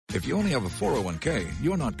If you only have a 401k,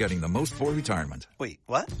 you're not getting the most for retirement. Wait,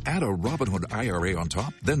 what? Add a Robinhood IRA on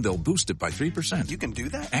top, then they'll boost it by 3%. You can do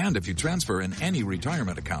that? And if you transfer in any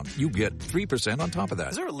retirement account, you get 3% on top of that.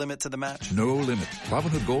 Is there a limit to the match? No limit.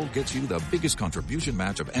 Robinhood Gold gets you the biggest contribution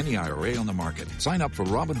match of any IRA on the market. Sign up for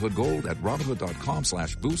Robinhood Gold at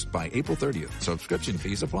Robinhood.com/boost by April 30th. Subscription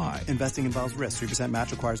fees apply. Investing involves risk. 3%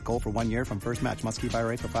 match requires gold for 1 year from first match. Must keep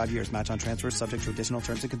IRA for 5 years. Match on transfers subject to additional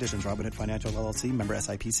terms and conditions. Robinhood Financial LLC, member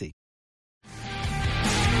SIPC.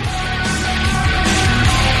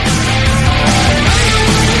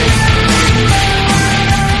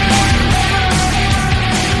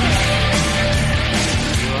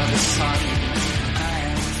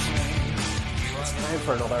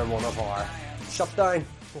 For another one of our shutdown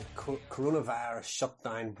coronavirus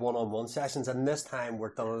shutdown one-on-one sessions, and this time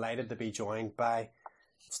we're delighted to be joined by,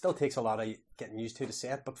 it still takes a lot of getting used to say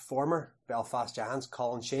it, but former Belfast Giants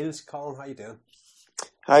Colin Shields. Colin, how you doing?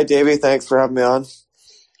 Hi Davey, thanks for having me on.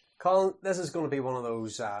 Colin, this is going to be one of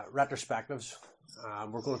those retrospectives.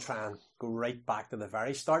 We're going to try and go right back to the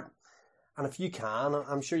very start, and if you can,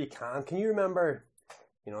 I'm sure you can you remember,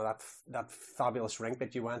 you know, that fabulous rink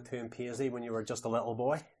that you went to in Paisley when you were just a little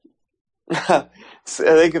boy? I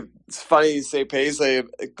think it's funny you say Paisley.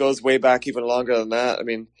 It goes way back even longer than that. I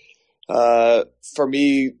mean, for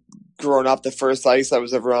me, growing up, the first ice I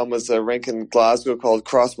was ever on was a rink in Glasgow called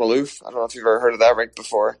Cross Maloof. I don't know if you've ever heard of that rink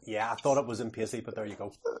before. Yeah, I thought it was in Paisley, but there you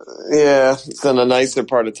go. Yeah, it's in a nicer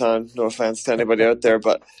part of town. No offense to anybody out there,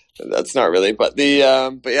 but that's not really. But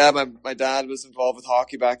my dad was involved with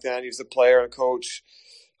hockey back then. He was a player and a coach.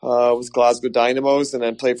 With Glasgow Dynamos, and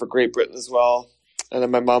then played for Great Britain as well. And then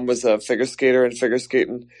my mom was a figure skater and figure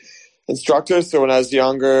skating instructor. So when I was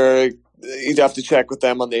younger, you'd have to check with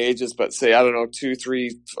them on the ages, but say, I don't know, 2,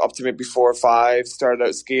 3, up to maybe 4 or 5, started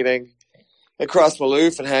out skating across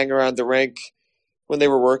Maloof and hang around the rink when they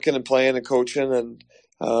were working and playing and coaching. And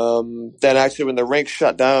then actually when the rink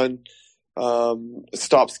shut down,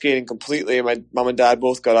 stopped skating completely. My mom and dad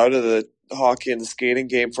both got out of the hockey and the skating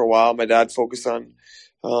game for a while. My dad focused on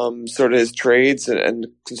sort of his trades and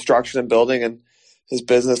construction and building and his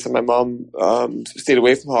business, and my mom stayed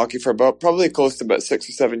away from hockey for probably close to about 6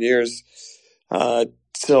 or 7 years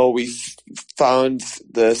till we found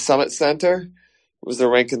the Summit Centre. It was the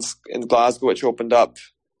rink in Glasgow which opened up.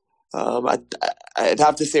 I'd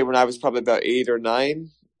have to say when I was probably about 8 or 9,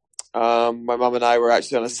 my mom and I were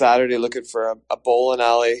actually on a Saturday looking for a bowling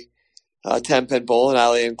alley, a 10-pin bowling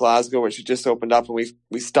alley in Glasgow, which had just opened up, and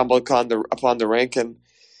we stumbled upon the rink and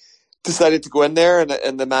decided to go in there.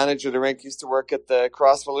 And the manager of the rink used to work at the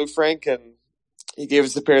Cross Maloof rink, and he gave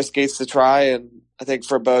us a pair of skates to try. And I think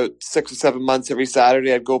for about 6 or 7 months, every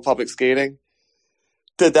Saturday I'd go public skating.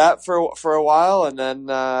 Did that for a while, and then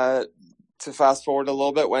to fast forward a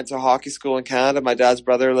little bit, went to hockey school in Canada. My dad's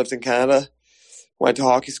brother lived in Canada. Went to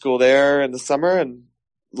hockey school there in the summer and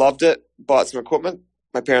loved it. Bought some equipment.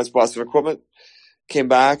 My parents bought some equipment. Came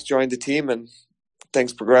back, joined the team, and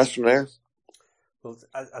things progressed from there. Well,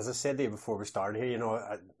 as I said to you before we started here, you know,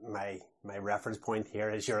 my reference point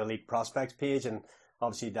here is your elite prospects page, and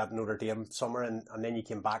obviously that Notre Dame summer, and then you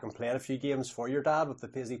came back and played a few games for your dad with the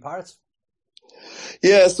Paisley Pirates.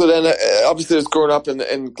 Yeah, so then obviously I was growing up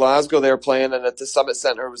in Glasgow. They were playing, and at the Summit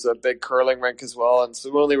Centre was a big curling rink as well. And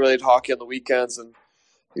so we only really had hockey on the weekends, and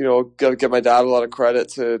you know, got to give my dad a lot of credit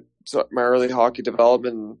to my early hockey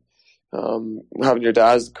development. Having your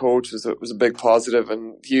dad as a coach was a big positive,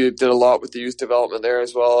 and he did a lot with the youth development there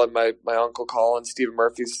as well. And my uncle Colin, Stephen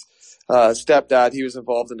Murphy's stepdad, he was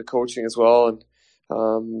involved in the coaching as well.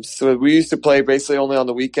 And so we used to play basically only on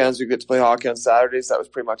the weekends. We get to play hockey on Saturdays. That was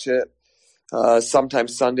pretty much it.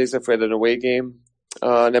 Sometimes Sundays if we had an away game,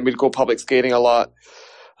 and then we'd go public skating a lot.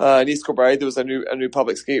 In East Kilbride, there was a new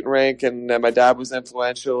public skating rink, and my dad was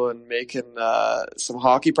influential in making some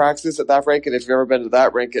hockey practices at that rink. And if you've ever been to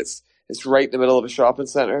that rink, it's right in the middle of a shopping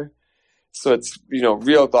center. So it's, you know,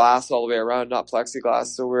 real glass all the way around, not plexiglass.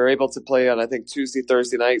 So we were able to play on, I think, Tuesday,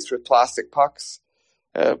 Thursday nights with plastic pucks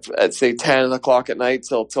at, say, 10 o'clock at night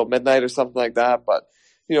till midnight or something like that. But,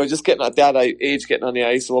 you know, just getting at that age, getting on the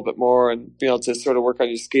ice a little bit more and being able to sort of work on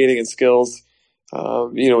your skating and skills,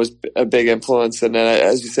 you know, was a big influence. And then,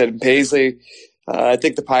 as you said, in Paisley, I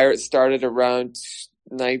think the Pirates started around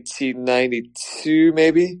 1992,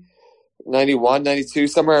 maybe. 91, 92,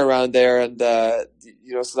 somewhere around there. And,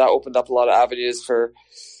 you know, so that opened up a lot of avenues for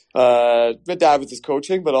my dad with his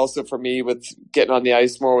coaching, but also for me with getting on the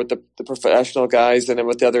ice more with the professional guys and then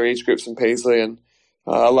with the other age groups in Paisley, and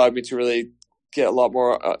allowed me to really get a lot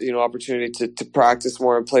more, you know, opportunity to practice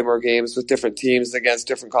more and play more games with different teams against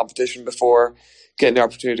different competition before getting the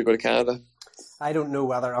opportunity to go to Canada. I don't know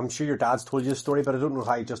whether, I'm sure your dad's told you the story, but I don't know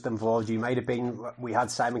how it just involved you. Might have been, we had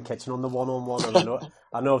Simon Kitchen on the one-on-one, and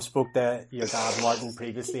I know I've spoke to your dad, Martin,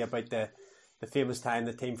 previously about the famous time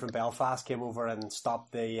the team from Belfast came over and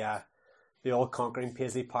stopped the all-conquering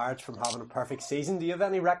Paisley Pirates from having a perfect season. Do you have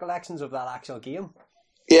any recollections of that actual game?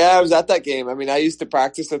 Yeah, I was at that game. I mean, I used to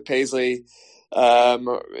practice with Paisley. I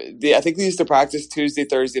think they used to practice Tuesday,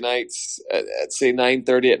 Thursday nights at say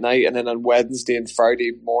 9:30 at night, and then on Wednesday and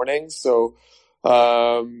Friday mornings. So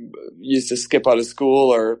used to skip out of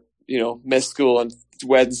school or miss school on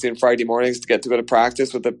Wednesday and Friday mornings to go to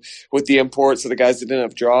practice with the imports of the guys that didn't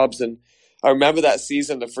have jobs. And I remember that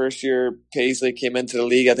season, the first year Paisley came into the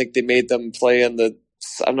league. I think they made them play in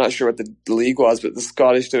I'm not sure what the league was, but the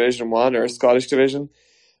Scottish Division 1 or Scottish Division,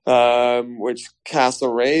 which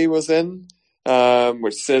Castlereagh was in.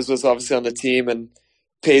 Which Sis was obviously on the team, and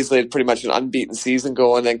Paisley had pretty much an unbeaten season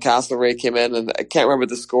going. And Castlereagh came in, and I can't remember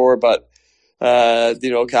the score, but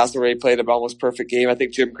Castlereagh played an almost perfect game. I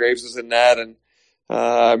think Jim Graves was in net, and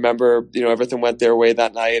I remember everything went their way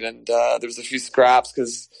that night, and there was a few scraps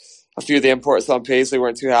because a few of the imports on Paisley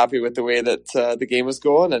weren't too happy with the way that the game was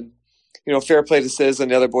going. And fair play to Sis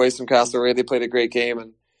and the other boys from Castlereagh. They played a great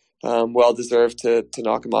game, and well deserved to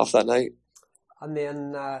knock him off that night. And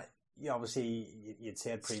then obviously you'd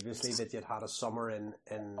said previously that you'd had a summer in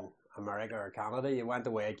America or Canada. You went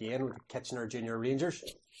away again with Kitchener Junior Rangers.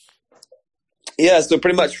 Yeah, so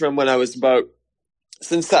pretty much from when I was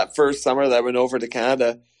since that first summer that I went over to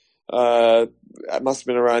Canada, I must have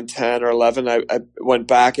been around 10 or 11. I went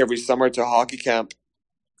back every summer to hockey camp,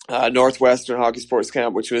 Northwestern Hockey Sports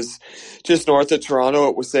Camp, which was just north of Toronto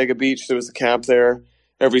at Wasaga Beach. There was a camp there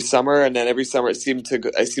every summer, and then every summer I seemed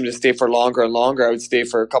to stay for longer and longer. I would stay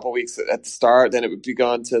for a couple of weeks at the start, then it would be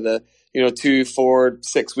gone to the 2, 4,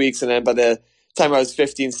 6 weeks, and then by the time I was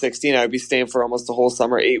 15, 16, I would be staying for almost the whole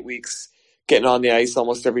summer, 8 weeks, getting on the ice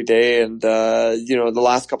almost every day. And the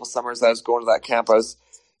last couple of summers I was going to that camp, I was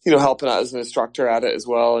helping out as an instructor at it as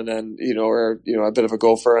well, and then a bit of a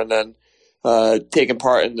gopher, and then taking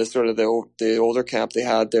part in the sort of the older camp they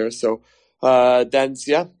had there. So then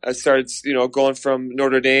I started going from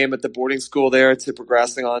Notre Dame at the boarding school there to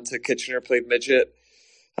progressing on to Kitchener, played midget,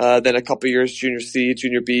 then a couple of years junior C,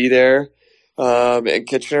 junior B there. In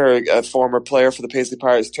Kitchener, a former player for the Paisley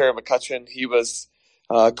Pirates, Terry McCutcheon, he was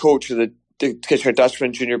coach of the Kitchener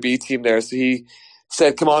Dutchman junior B team there. So he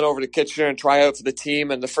said, come on over to Kitchener and try out for the team.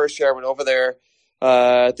 And the first year I went over there,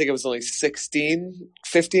 I think it was only 15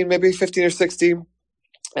 or 16.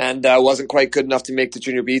 And wasn't quite good enough to make the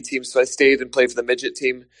junior B team. So I stayed and played for the midget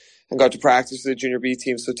team and got to practice with the junior B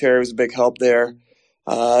team. So Terry was a big help there.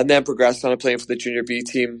 And then progressed on to playing for the junior B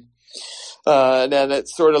team. And then it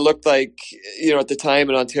sort of looked like, at the time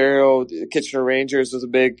in Ontario, the Kitchener Rangers was a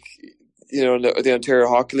big, the Ontario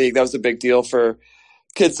Hockey League. That was a big deal for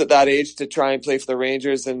kids at that age to try and play for the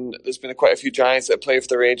Rangers. And there's been quite a few Giants that play for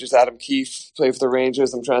the Rangers. Adam Keefe played for the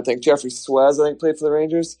Rangers. I'm trying to think. Jeffrey Suez, I think, played for the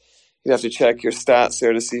Rangers. You'd have to check your stats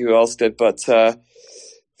there to see who else did. But, I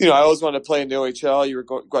always wanted to play in the OHL. You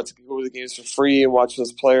got to go to the games for free and watch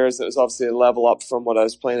those players. It was obviously a level up from what I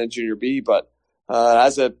was playing in junior B. But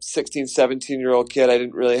as a 16, 17-year-old kid, I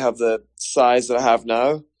didn't really have the size that I have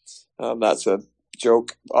now. That's a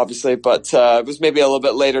joke, obviously. But it was maybe a little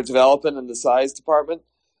bit later developing in the size department.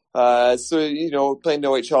 So, playing the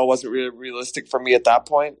OHL wasn't really realistic for me at that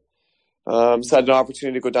point. So I had an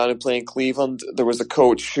opportunity to go down and play in Cleveland. There was a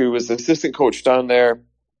coach who was the assistant coach down there,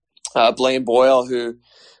 Blaine Boyle, who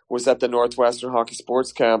was at the Northwestern Hockey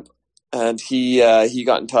Sports Camp. And he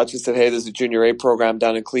got in touch and said, hey, there's a junior A program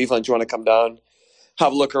down in Cleveland. Do you want to come down,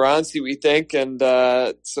 have a look around, see what you think? And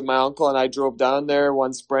so my uncle and I drove down there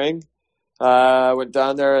one spring. Went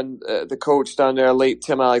down there, and the coach down there, late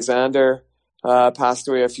Tim Alexander, passed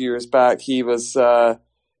away a few years back. He was a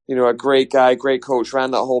great guy, great coach,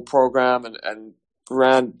 ran that whole program, and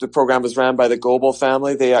the program was ran by the Goebel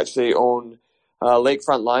family. They actually own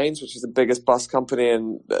Lakefront Lines, which is the biggest bus company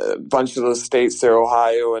in a bunch of those states there,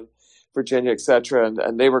 Ohio and Virginia, etc.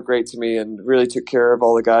 And they were great to me and really took care of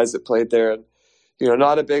all the guys that played there. And,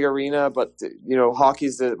 not a big arena, but, hockey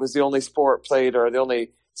was the only sport played, or the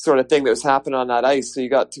only sort of thing that was happening on that ice. So you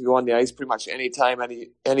got to go on the ice pretty much any time,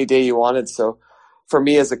 any day you wanted. So for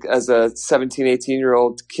me as a 17,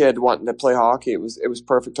 18-year-old kid wanting to play hockey, it was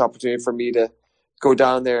perfect opportunity for me to go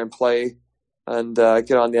down there and play and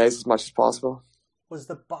get on the ice as much as possible. Was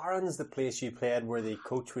the Barons the place you played where the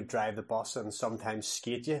coach would drive the bus and sometimes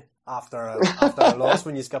skate you after a loss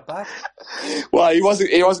when you got back? Well, he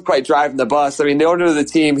wasn't quite driving the bus. I mean, the owner of the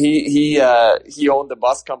team, he owned the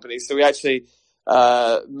bus company. So we actually,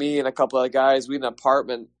 me and a couple of guys, we had an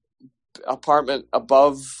apartment apartment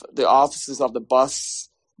above the offices of the bus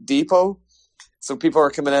depot. So people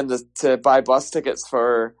were coming in to buy bus tickets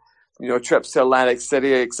for, trips to Atlantic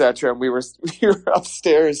City, etc. And we were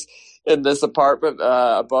upstairs in this apartment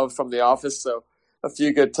above from the office. So a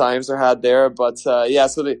few good times are had there. But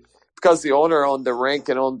because the owner owned the rink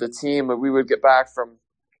and owned the team, we would get back from,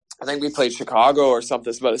 I think we played Chicago or something.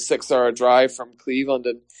 It's about a 6-hour drive from Cleveland,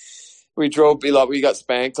 and we got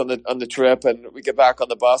spanked on the trip, and we get back on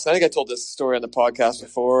the bus. I think I told this story on the podcast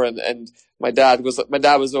before, and my dad was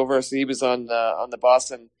over, so he was on the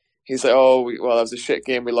bus, and he's like, that was a shit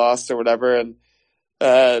game, we lost or whatever, and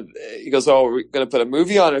he goes, we're gonna put a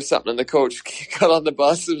movie on or something, and the coach got on the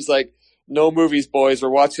bus and was like, no movies, boys. We're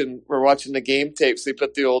watching the game tape. So they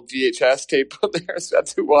put the old VHS tape on there, so I had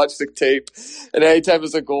to watch the tape. And anytime there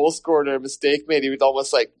was a goal scored or a mistake made, he would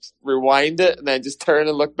almost like rewind it and then just turn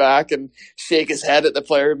and look back and shake his head at the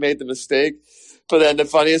player who made the mistake. But then the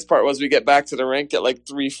funniest part was we get back to the rink at like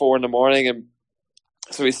 3-4 in the morning, and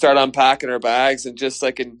so we start unpacking our bags, and just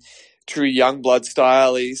like in true Youngblood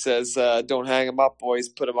style, he says, "Don't hang them up, boys.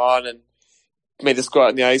 Put them on." And made us go out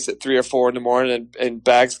on the ice at 3 or 4 in the morning and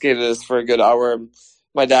bag skated us for a good hour. And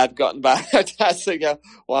my dad gotten back. My dad's like,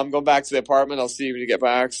 I'm going back to the apartment. I'll see you when you get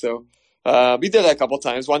back. So we did that a couple of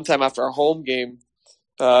times. One time after our home game,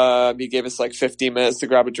 he gave us like 15 minutes to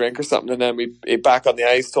grab a drink or something. And then we ate back on the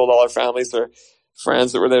ice, told all our families or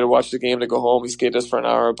friends that were there to watch the game to go home. He skated us for an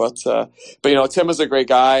hour. But Tim was a great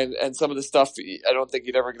guy. And some of the stuff I don't think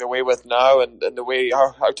he'd ever get away with now, and the way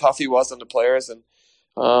how tough he was on the players. And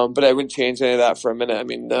but I wouldn't change any of that for a minute. I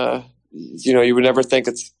mean, you would never think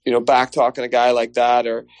it's, back talking a guy like that,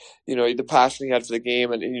 or, the passion he had for the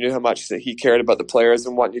game, and you knew how much that he cared about the players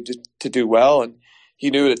and wanted you to do well. And he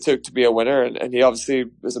knew what it took to be a winner. And he obviously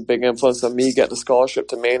was a big influence on me getting a scholarship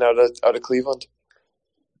to Maine out of Cleveland.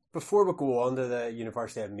 Before we go on to the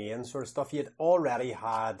University of Maine sort of stuff, you had already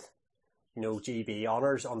had, GB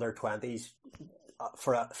honours under 20s.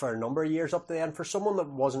 For a number of years up to then. For someone that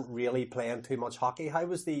wasn't really playing too much hockey, how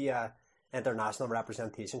was the international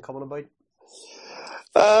representation coming about?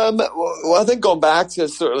 Well, I think going back to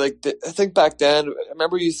sort of like, I think back then, I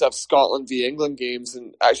remember we used to have Scotland v England games,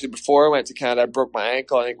 and actually before I went to Canada, I broke my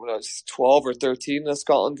ankle, I think when I was 12 or 13 in a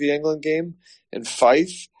Scotland v England game in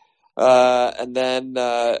Fife. And then,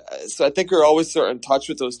 so I think we were always sort of in touch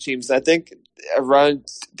with those teams. I think around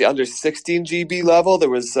the under 16 GB level, there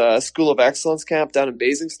was a School of Excellence camp down in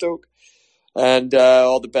Basingstoke, and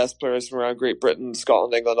all the best players from around Great Britain,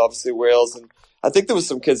 Scotland, England, obviously Wales, and I think there was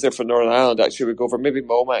some kids there from Northern Ireland actually would go over. Maybe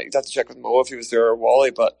Mo might. You'd have to check with Mo if he was there, or Wally,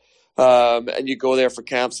 but and you go there for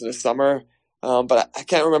camps in the summer. But I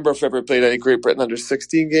can't remember if I ever played any Great Britain under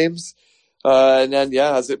 16 games. And then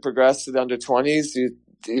as it progressed to the under 20s,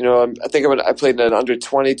 I think I played in an under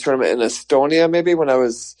 20 tournament in Estonia maybe when I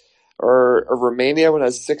was, or Romania when I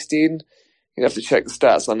was 16. You'd have to check the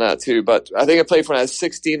stats on that too. But I think I played when I was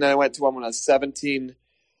 16, and I went to one when I was 17.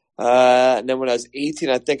 And then when I was 18,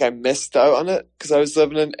 I think I missed out on it because I was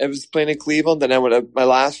playing in Cleveland. And then my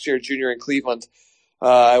last year junior in Cleveland,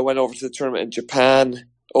 I went over to the tournament in Japan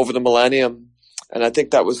over the Millennium. And I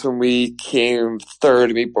think that was when we came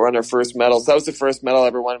third. We won our first medal. So that was the first medal I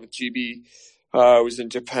ever won with GB. Was in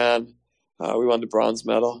Japan. We won the bronze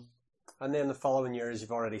medal. And then the following year, as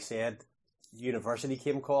you've already said, university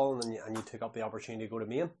came calling, and you took up the opportunity to go to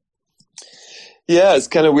Maine. Yeah, it's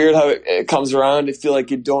kind of weird how it comes around. I feel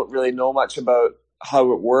like you don't really know much about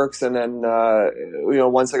how it works. And then,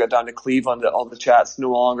 once I got down to Cleveland, all the chat's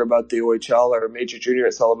no longer about the OHL or major junior.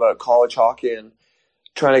 It's all about college hockey and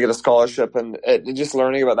trying to get a scholarship, and just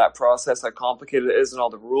learning about that process, how complicated it is, and all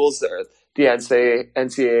the rules that the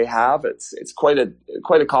NCAA have. It's quite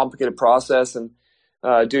a complicated process, and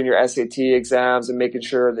doing your SAT exams and making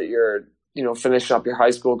sure that you're finishing up your high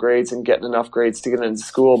school grades and getting enough grades to get into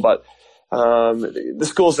school. But the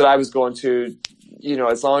schools that I was going to,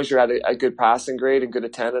 as long as you had a good passing grade and good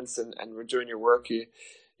attendance and were doing your work, you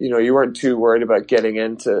weren't too worried about getting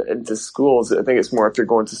into schools. I think it's more if you're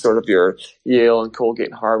going to sort of your Yale and Colgate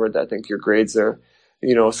and Harvard, I think your grades are,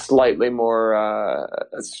 slightly more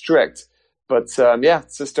strict. But so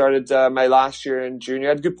started my last year in junior.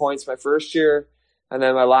 I had good points my first year, and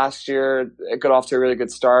then my last year it got off to a really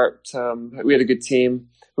good start. We had a good team.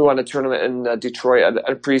 We won a tournament in Detroit,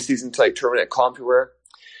 a preseason type tournament at CompuWare,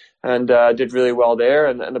 and did really well there.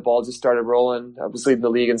 And the ball just started rolling. I was leading the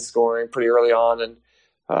league in scoring pretty early on,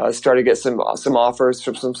 and started to get some offers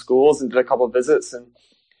from some schools, and did a couple of visits,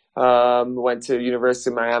 and went to University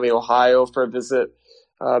of Miami, Ohio for a visit,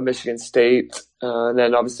 Michigan State, and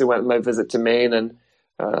then obviously went on my visit to Maine, and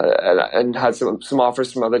had some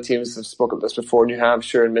offers from other teams. I've spoken about this before, New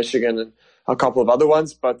Hampshire and Michigan, and a couple of other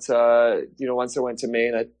ones. But, once I went to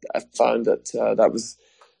Maine, I found that that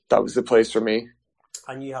was the place for me.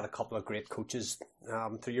 And you had a couple of great coaches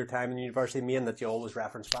through your time in the University of Maine that you always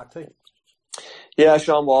reference back to. Yeah,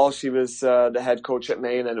 Sean Walsh, he was the head coach at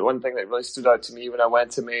Maine. And one thing that really stood out to me when I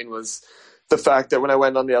went to Maine was the fact that when I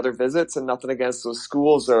went on the other visits, and nothing against those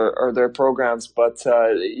schools or their programs, but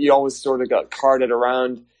you always sort of got carted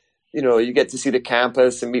around. You get to see the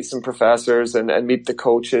campus and meet some professors and meet the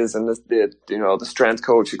coaches and the strength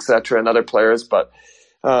coach, etc., and other players. But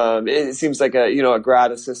it seems like a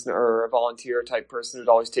grad assistant or a volunteer type person who'd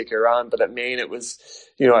always take you around. But at Maine, it was,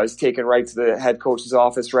 I was taken right to the head coach's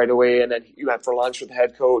office right away, and then you went for lunch with the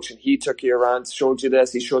head coach, and he took you around, showed you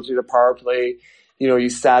this, he showed you the power play. You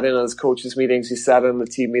sat in on his coaches meetings, you sat in on the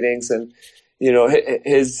team meetings, and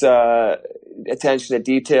his attention to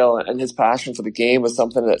detail and his passion for the game was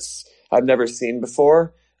something that's I've never seen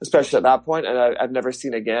before, especially at that point, and I've never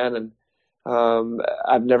seen again. And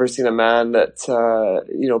I've never seen a man that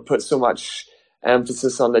put so much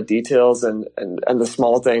emphasis on the details and the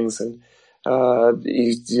small things. And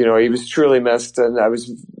he was truly missed, and I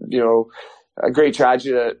was a great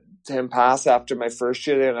tragedy to him pass after my first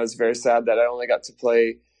year there, and I was very sad that I only got to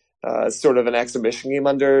play sort of an exhibition game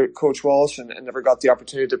under Coach Walsh, and never got the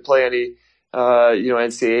opportunity to play any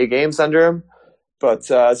NCAA games under him. But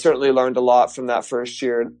certainly learned a lot from that first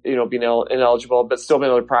year, being ineligible, but still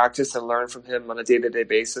being able to practice and learn from him on a day-to-day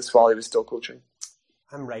basis while he was still coaching.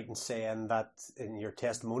 I'm right in saying that in your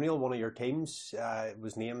testimonial, one of your teams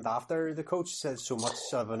was named after the coach. So much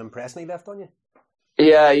of an impression he left on you.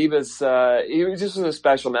 Yeah, he was just a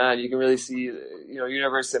special man. You can really see,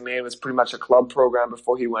 University of Maine was pretty much a club program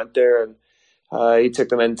before he went there, and he took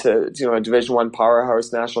them into a Division I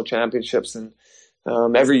powerhouse national championships. And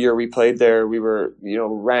every year we played there, we were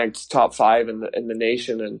ranked top 5 in the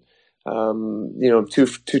nation, and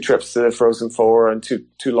two trips to the Frozen Four and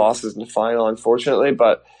two losses in the final, unfortunately.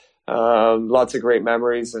 But lots of great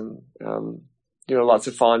memories and lots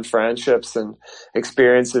of fond friendships and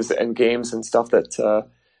experiences and games and stuff that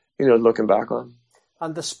looking back on.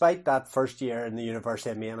 And despite that first year in the University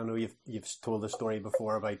of Maine, I know you've told the story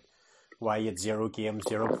before about why you had 0 games,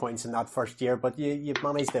 0 points in that first year, but you've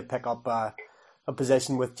managed to pick up a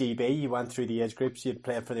position with GB. You went through the age groups. You'd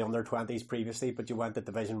played for the under-20s previously, but you went to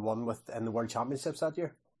Division 1 in the World Championships that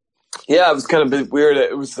year. Yeah, it was kind of a bit weird.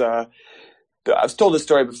 It was I've told this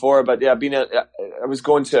story before, but yeah, I was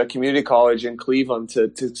going to a community college in Cleveland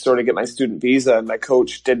to sort of get my student visa, and my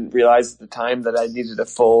coach didn't realize at the time that I needed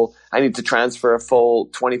to transfer a full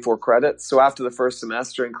 24 credits. So after the first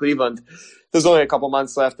semester in Cleveland, there's only a couple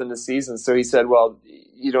months left in the season. So he said, well,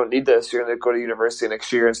 you don't need this. You're going to go to university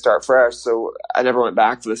next year and start fresh. So I never went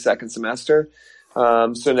back for the second semester.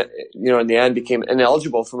 In the end became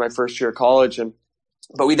ineligible for my first year of college.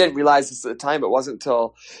 But we didn't realize this at the time. It wasn't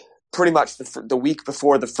until pretty much the week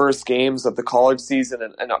before the first games of the college season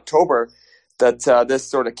in October that this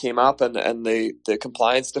sort of came up, and the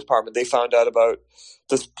compliance department, they found out about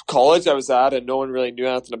this college I was at, and no one really knew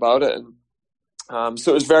anything about it. And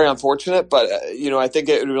so it was very unfortunate, but I think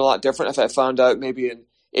it would have been a lot different if I found out maybe in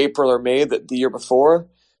April or May the year before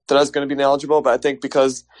that I was going to be ineligible. But I think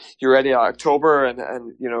because you're ready in October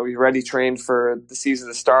and you're ready trained for the season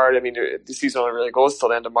to start. I mean, the season only really goes till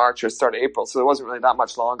the end of March or start of April, so it wasn't really that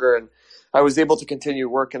much longer. And I was able to continue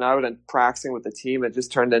working out and practicing with the team. It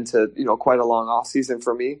just turned into quite a long off season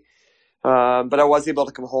for me. But I was able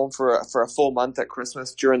to come home for a full month at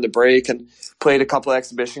Christmas during the break and played a couple of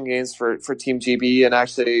exhibition games for Team GB. And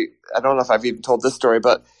actually, I don't know if I've even told this story,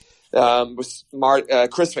 but Chris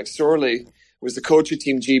McSorley was the coach of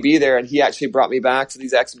Team GB there, and he actually brought me back for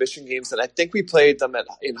these exhibition games. And I think we played them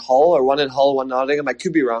in Hull, or one in Hull, one Nottingham. I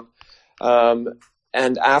could be wrong.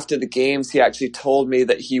 And after the games, he actually told me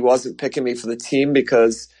that he wasn't picking me for the team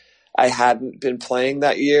because I hadn't been playing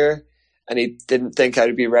that year, and he didn't think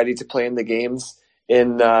I'd be ready to play in the games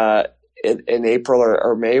in April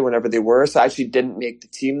or May, whenever they were. So I actually didn't make the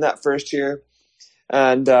team that first year.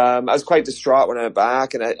 And I was quite distraught when I went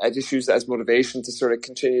back, and I just used that as motivation to sort of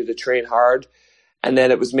continue to train hard. And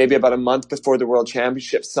then it was maybe about a month before the World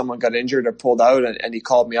Championships, someone got injured or pulled out, and he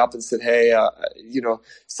called me up and said, hey,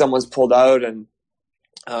 someone's pulled out and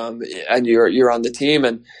you're on the team.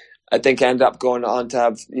 And I think I ended up going on to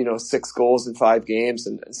have, 6 goals in 5 games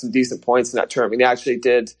and some decent points in that tournament. He actually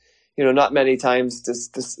did, not many times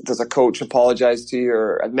does a coach apologize to you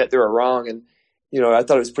or admit they were wrong. And, I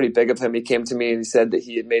thought it was pretty big of him. He came to me and he said that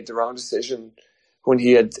he had made the wrong decision when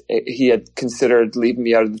he had considered leaving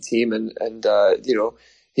me out of the team. And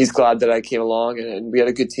he's glad that I came along, and we had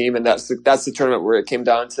a good team. And that's the tournament where it came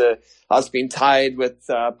down to us being tied with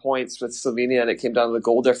points with Slovenia, and it came down to the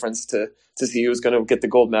goal difference to see who was going to get the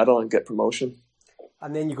gold medal and get promotion.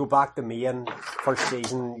 And then you go back to Maine, first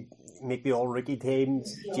season, make the all-rookie team,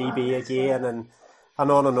 GB again, and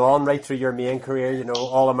on, right through your Maine career, you know,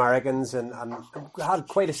 All-Americans, and had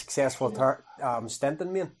quite a successful stint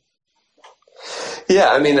in Maine. Yeah,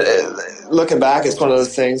 I mean, looking back, it's one of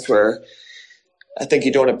those things where I think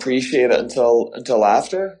you don't appreciate it until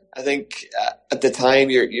after. I think at the time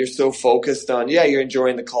you're so focused on, you're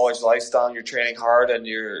enjoying the college lifestyle, you're training hard, and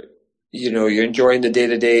you're enjoying the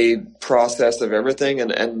day-to-day process of everything,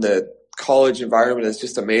 and the college environment is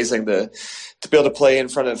just amazing to be able to play in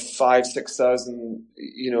front of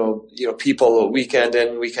 5,000-6,000 people weekend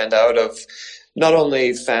in, weekend out, of not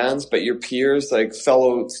only fans but your peers, like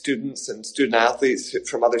fellow students and student athletes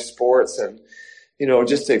from other sports, and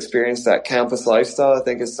just to experience that campus lifestyle, I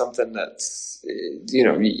think is something that's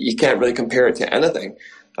you can't really compare it to anything.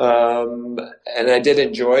 And I did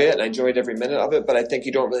enjoy it, and I enjoyed every minute of it, but I think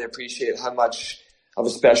you don't really appreciate how much of a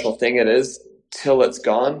special thing it is till it's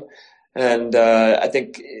gone. And I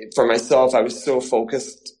think for myself, I was so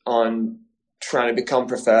focused on trying to become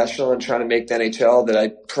professional and trying to make the NHL that I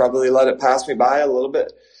probably let it pass me by a little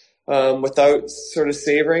bit without sort of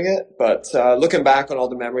savoring it. But looking back on all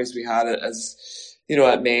the memories we had at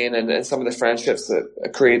Maine, and some of the friendships that I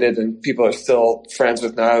created and people are still friends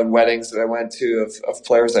with now, and weddings that I went to of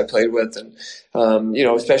players I played with. And,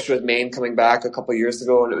 especially with Maine coming back a couple of years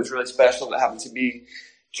ago, and it was really special that happened to be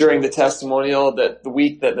during the testimonial, that the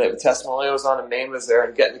week that the testimonial was on, and Maine was there,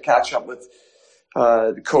 and getting to catch up with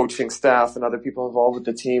the coaching staff and other people involved with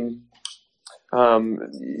the team,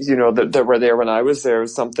 that were there when I was there,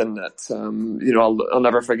 was something that, I'll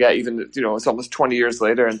never forget. Even, it's almost 20 years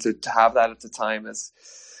later, and to have that at the time is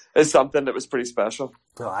something that was pretty special.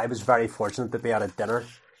 Well, I was very fortunate to be at a dinner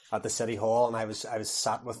at the City Hall, and I was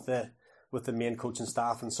sat with the main coaching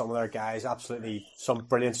staff and some of their guys. Absolutely some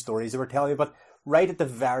brilliant stories they were telling me. But right at the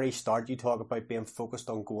very start, you talk about being focused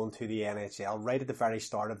on going to the NHL. Right at the very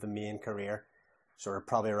start of the main career, sort of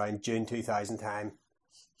probably around June 2000 time,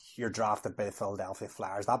 you're drafted by the Philadelphia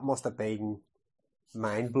Flyers. That must have been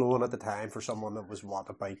mind-blowing at the time for someone that was, about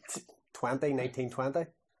 1920?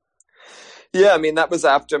 Yeah, I mean, that was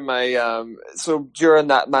after my, so during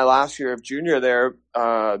my last year of junior there,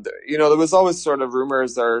 there was always sort of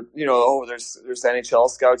rumors there's NHL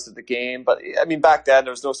scouts at the game. But I mean, back then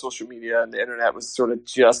there was no social media, and the internet was sort of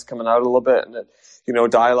just coming out a little bit, and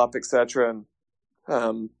dial-up, etc.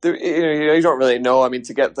 And, you don't really know. I mean,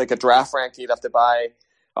 to get like a draft ranking, you'd have to buy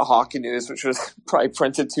a Hockey News, which was probably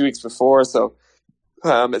printed 2 weeks before. So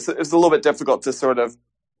it was a little bit difficult to sort of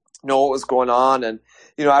know what was going on. And,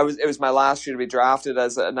 it was my last year to be drafted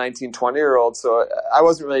as a 19, 20-year-old. So I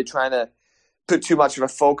wasn't really trying to put too much of a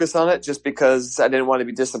focus on it, just because I didn't want to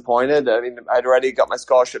be disappointed. I mean, I'd already got my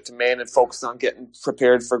scholarship to Maine, and focused on getting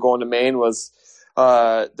prepared for going to Maine was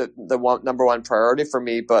the number one priority for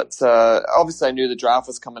me. But obviously I knew the draft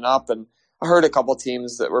was coming up, and I heard a couple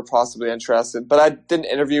teams that were possibly interested, but I didn't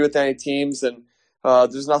interview with any teams, and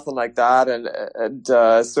there's nothing like that. And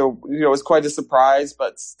so, it was quite a surprise,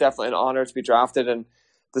 but it's definitely an honor to be drafted. And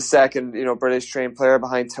the second, British trained player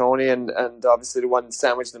behind Tony, and obviously the one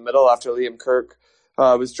sandwiched in the middle after Liam Kirk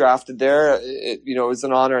was drafted there. It was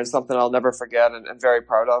an honor and something I'll never forget, and very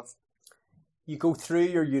proud of. You go through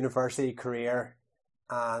your university career,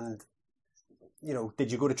 and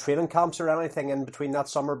did you go to training camps or anything in between that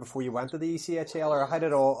summer before you went to the ECHL, or how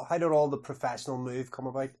did all the professional move come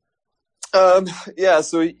about?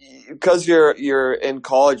 So because you're in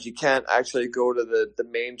college, you can't actually go to the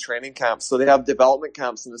main training camps. So they have development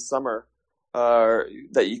camps in the summer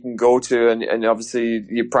that you can go to, and obviously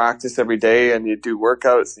you practice every day, and you do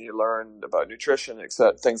workouts, and you learn about nutrition,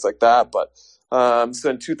 etc., things like that. But so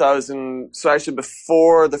in 2000, so actually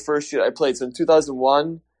before the first year I played, so in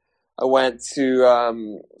 2001. I went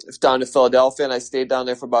down to Philadelphia, and I stayed down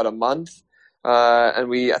there for about a month.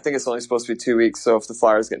 And I think it's only supposed to be 2 weeks, so if the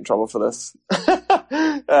Flyers get in trouble for this,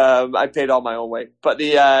 I paid all my own way. But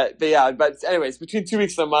anyways, between 2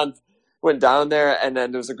 weeks and a month, went down there, and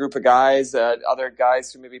then there was a group of guys, other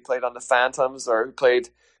guys who maybe played on the Phantoms or who played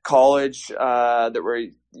college, that were,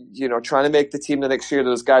 trying to make the team the next year.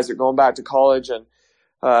 Those guys are going back to college, and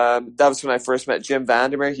that was when I first met Jim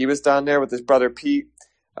Vandermeer. He was down there with his brother Pete.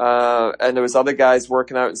 And there was other guys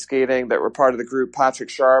working out and skating that were part of the group. Patrick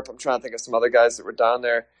Sharp. I'm trying to think of some other guys that were down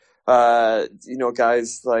there.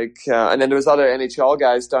 Guys like, and then there was other NHL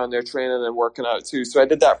guys down there training and working out too. So I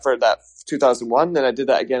did that for that 2001. Then I did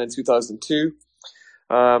that again in 2002,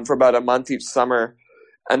 for about a month each summer.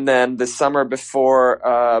 And then the summer before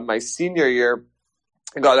my senior year,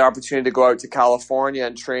 I got the opportunity to go out to California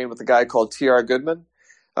and train with a guy called T.R. Goodman.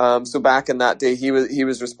 So back in that day, he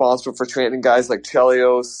was responsible for training guys like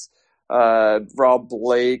Chelios, Rob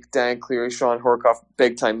Blake, Dan Cleary, Sean Horkoff,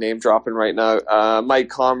 big time name dropping right now. Mike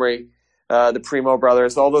Comrie, the Primo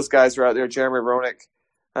brothers, all those guys were out there. Jeremy Roenick,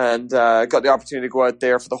 and got the opportunity to go out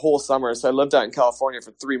there for the whole summer. So I lived out in California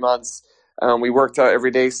for 3 months. We worked out every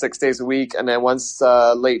day, 6 days a week, and then once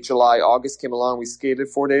late July, August came along, we skated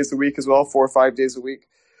 4 days a week as well, 4 or 5 days a week.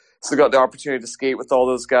 So got the opportunity to skate with all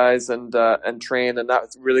those guys and train, and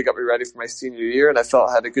that really got me ready for my senior year. And I felt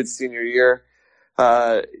I had a good senior year,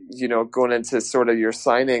 going into sort of your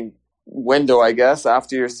signing window, I guess,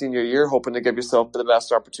 after your senior year, hoping to give yourself the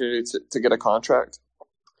best opportunity to get a contract.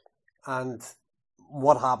 And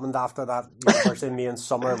what happened after that? First in May and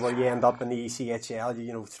summer, where you end up in the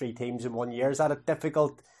ECHL, 3 teams in 1 year. Is that a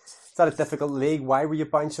difficult league? Why were you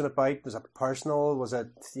bouncing about? Was it personal? Was it,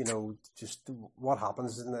 just what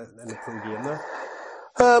happens in the pro game there?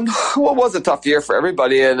 Well, it was a tough year for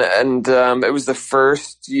everybody, and it was the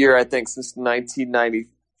first year, I think, since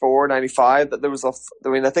 1994, 95 that there was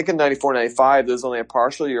I think in 94, 95 there was only a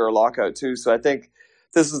partial year of lockout too. So I think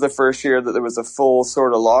this was the first year that there was a full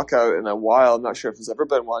sort of lockout in a while. I'm not sure if there's ever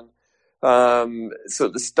been one. So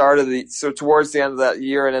at the start of towards the end of that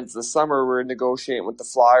year and into the summer, we were negotiating with the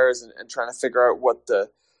Flyers and trying to figure out what the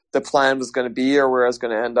plan was going to be or where I was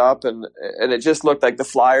going to end up. And it just looked like the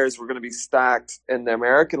Flyers were going to be stacked in the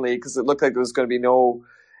American League because it looked like there was going to be no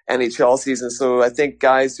NHL season. So I think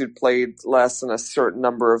guys who'd played less than a certain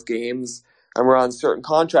number of games and were on certain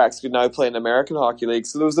contracts could now play in the American Hockey League.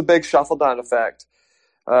 So there was a big shuffle down effect.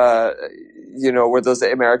 Where those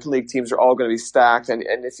American League teams are all going to be stacked. And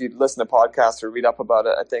if you listen to podcasts or read up about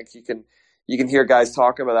it, I think you can hear guys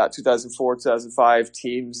talking about that 2004, 2005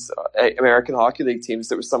 teams, American Hockey League teams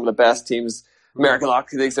that were some of the best teams American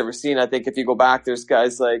Hockey League's ever seen. I think if you go back, there's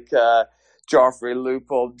guys like Joffrey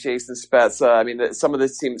Lupul, Jason Spezza. I mean, some of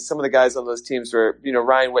the guys on those teams were,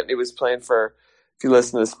 Ryan Whitney was playing for, if you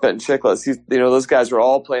listen to Spit and Chicklets, those guys were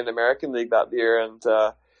all playing the American League that year, and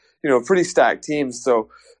pretty stacked teams. So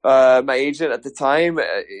my agent at the time,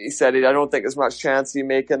 he said, I don't think there's much chance of you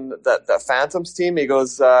making that Phantoms team. He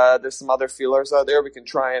goes, there's some other feelers out there. We can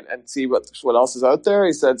try and see what else is out there.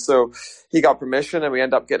 He said, so he got permission, and we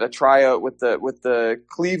ended up getting a tryout with the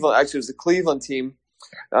Cleveland. Actually, it was the Cleveland team,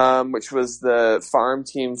 which was the farm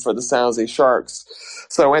team for the San Jose Sharks.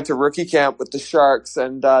 So I went to rookie camp with the Sharks,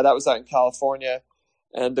 and that was out in California.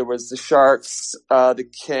 And there was the Sharks, the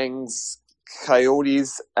Kings,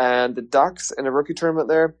 Coyotes, and the Ducks in a rookie tournament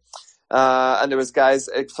there. And there was guys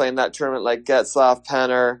playing that tournament like Getzlaff,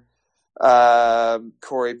 Penner,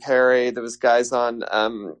 Corey Perry. There was guys on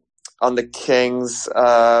the Kings,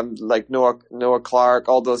 like Noah Clark,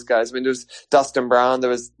 all those guys. I mean, there's Dustin Brown.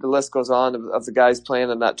 The list goes on of the guys playing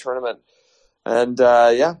in that tournament. And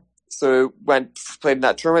so played in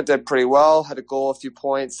that tournament, did pretty well, had a goal, a few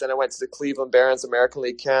points. Then I went to the Cleveland Barons American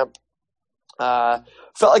League camp.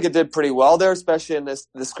 Felt like it did pretty well there, especially in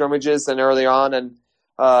the scrimmages and early on. And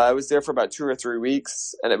I was there for about 2 or 3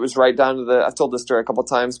 weeks, and it was right down to I've told this story a couple of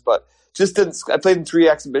times, but I played in 3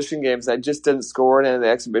 exhibition games. I just didn't score in any of the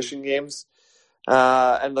exhibition games.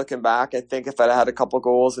 And looking back, I think if I'd had a couple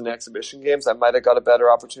goals in the exhibition games, I might have got a better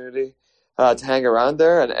opportunity to hang around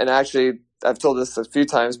there. And actually, I've told this a few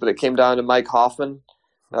times, but it came down to Mike Hoffman,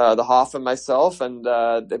 the Hoff and myself, and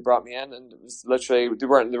they brought me in, and it was literally, they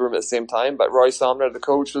weren't in the room at the same time, but Roy Somner, the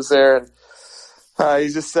coach, was there, and he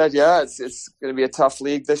just said, it's going to be a tough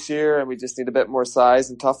league this year, and we just need a bit more size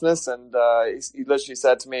and toughness. And he literally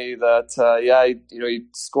said to me that he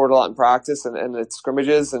scored a lot in practice and the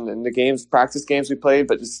scrimmages and in the practice games we played,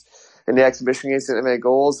 but just in the exhibition games didn't make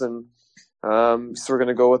goals, and so we're going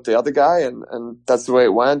to go with the other guy, and that's the way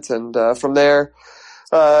it went. And from there,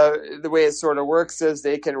 the way it sort of works is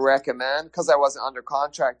they can recommend, because I wasn't under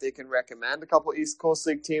contract, they can recommend a couple East Coast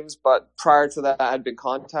League teams. But prior to that, I'd been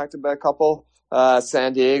contacted by a couple,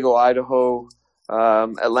 San Diego, Idaho,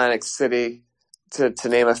 Atlantic City, to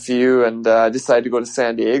name a few, and decided to go to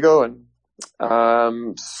San Diego,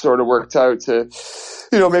 and sort of worked out to,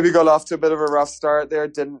 maybe got off to a bit of a rough start there.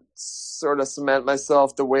 Didn't sort of cement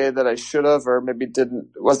myself the way that I should have, or maybe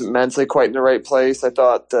wasn't mentally quite in the right place. I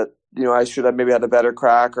thought that, I should have maybe had a better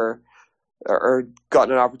crack or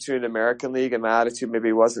gotten an opportunity in the American League, and my attitude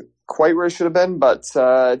maybe wasn't quite where it should have been. But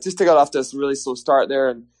just to get off this really slow start there,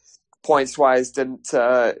 and points wise didn't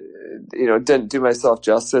do myself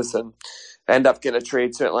justice, and end up getting a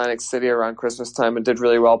trade to Atlantic City around Christmas time and did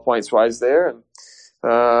really well points wise there. And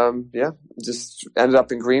just ended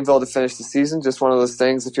up in Greenville to finish the season. Just one of those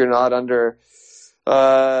things, if you're not under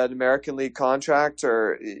an American League contract,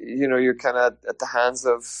 or you're kind of at the hands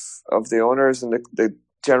of the owners and the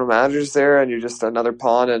general managers there, and you're just another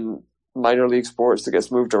pawn in minor league sports that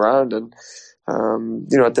gets moved around. And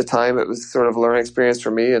at the time it was sort of a learning experience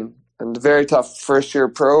for me, and a very tough first year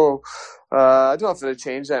pro. I don't know if it would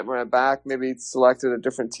change that when I'm back. Maybe selected a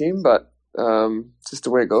different team, but just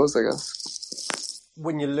the way it goes, I guess.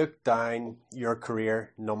 When you look down your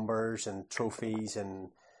career numbers and trophies and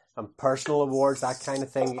personal awards, that kind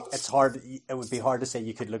of thing, it would be hard to say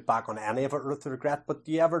you could look back on any of it with regret, but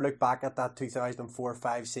do you ever look back at that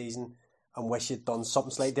 2004-05 season and wish you'd done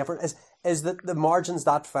something slightly different? Is the margins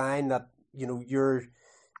that fine that your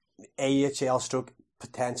AHL stroke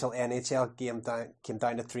potential NHL game came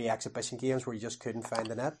down to 3 exhibition games where you just couldn't find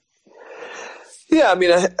the net? Yeah, I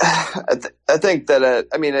mean, I think that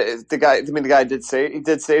the guy did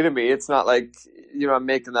say to me, it's not like I'm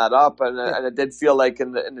making that up, and I did feel like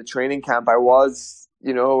in the training camp I was,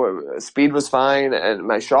 speed was fine and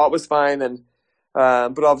my shot was fine, and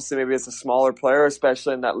but obviously maybe as a smaller player,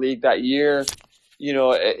 especially in that league that year,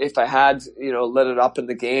 if I had lit it up in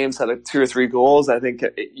the games, had 2 or 3 goals, I think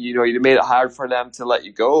you'd made it hard for them to let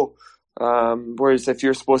you go. Whereas if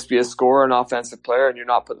you're supposed to be a scorer, an offensive player, and you're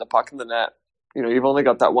not putting the puck in the net, you've only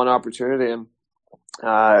got that one opportunity, and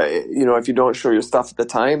if you don't show your stuff at the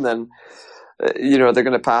time, then they're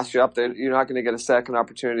going to pass you up. You're not going to get a second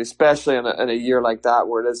opportunity, especially in a year like that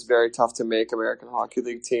where it is very tough to make American Hockey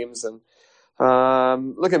League teams. And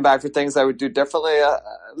looking back for things I would do differently,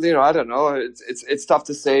 I don't know. It's tough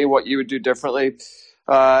to say what you would do differently.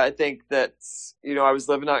 I think that I was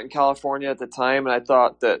living out in California at the time, and I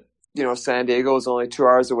thought that San Diego was only 2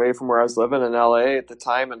 hours away from where I was living in LA at the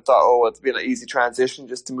time, and thought, it'd be an easy transition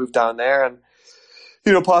just to move down there. And,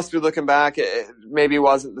 possibly looking back, it maybe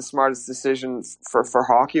wasn't the smartest decision for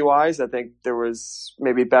hockey wise. I think there was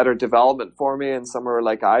maybe better development for me in somewhere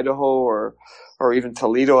like Idaho or even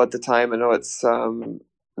Toledo at the time. I know it's,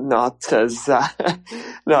 not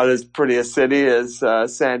as pretty a city as,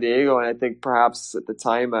 San Diego. And I think perhaps at the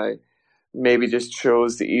time I maybe just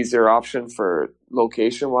chose the easier option for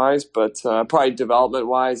location-wise, but probably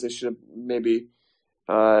development-wise, I should have maybe,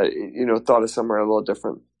 thought of somewhere a little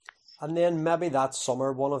different. And then maybe that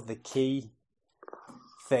summer, one of the key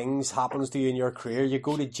things happens to you in your career. You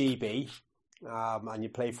go to GB, and you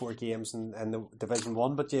play 4 games in the Division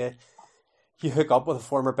 1, but you hook up with a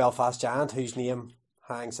former Belfast Giant whose name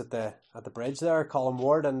hangs at the bridge there, Colin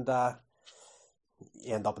Ward, and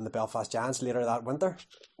you end up in the Belfast Giants later that winter.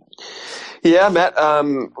 Yeah, I met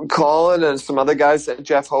Colin and some other guys,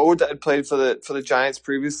 Jeff Hode, that had played for the Giants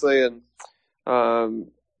previously, and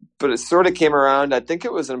but it sort of came around. I think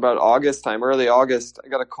it was in about August time, early August. I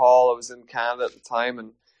got a call. I was in Canada at the time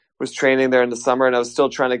and was training there in the summer, and I was still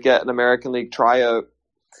trying to get an American League tryout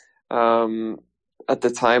at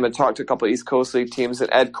the time. I talked to a couple of East Coast League teams, and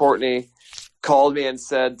Ed Courtney called me and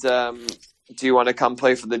said, "Do you want to come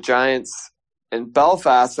play for the Giants in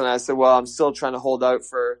Belfast?" And I said, "Well, I'm still trying to hold out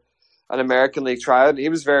for an American League tryout." And he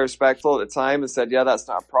was very respectful at the time and said, "Yeah, that's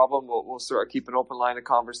not a problem. We'll sort of keep an open line of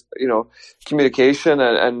communication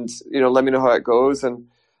and let me know how it goes." And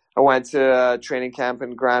I went to a training camp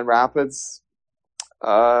in Grand Rapids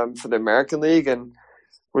for the American League and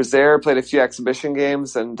was there, played a few exhibition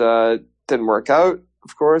games, and didn't work out,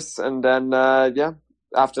 of course. And then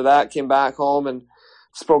after that, came back home and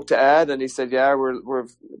spoke to Ed, and he said, "Yeah,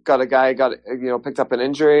 we've got a guy picked up an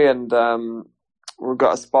injury, and we've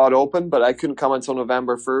got a spot open, but I couldn't come until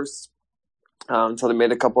November 1st until they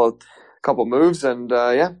made a couple moves." And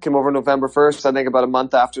came over November 1st. I think about a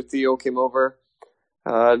month after Theo came over.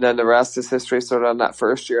 And then the rest is history. Started on that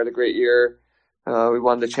first year. Had a great year. We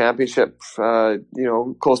won the championship.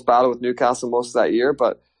 Close battle with Newcastle most of that year,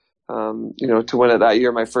 but to win it that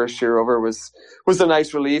year, my first year over, was a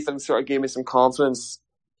nice relief and sort of gave me some confidence.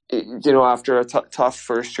 After a tough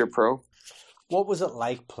first year pro. What was it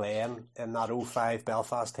like playing in that 05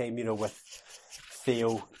 Belfast team, with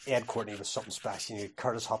Theo? Ed Courtney was something special.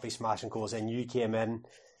 Curtis Huppy smashing goals in. You came in.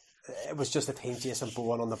 It was just a team, Jason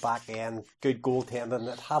Bowen on the back end, good goaltending.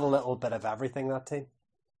 It had a little bit of everything, that team.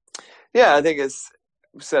 Yeah, I think I've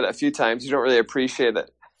said it a few times. You don't really appreciate it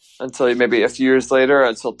until maybe a few years later,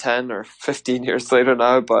 until 10 or 15 years later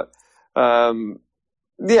now. But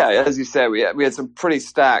as you said, we had some pretty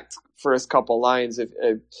stacked first couple lines. I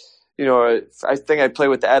think I played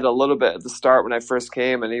with Ed a little bit at the start when I first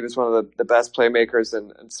came, and he was one of the best playmakers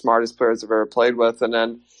and smartest players I've ever played with. And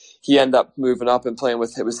then he ended up moving up and playing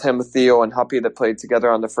with, it was him, Theo, and Huppy that played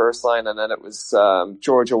together on the first line. And then it was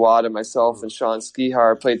George Awad and myself and Sean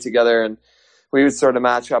Skihar played together. And we would sort of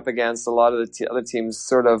match up against a lot of the other teams,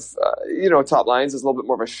 sort of, top lines is a little bit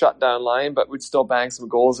more of a shutdown line, but we'd still bang some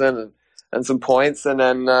goals in and some points. And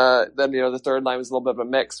then the third line was a little bit of a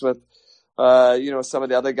mix with, some of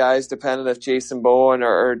the other guys, depending if Jason Bowen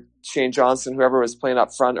or Shane Johnson, whoever was playing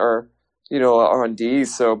up front or on D.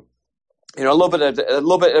 So, a little bit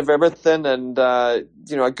of everything, and a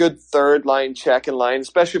good third line, checking line,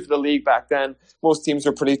 especially for the league back then. Most teams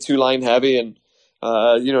are pretty 2-line heavy, and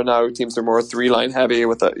now teams are more 3-line heavy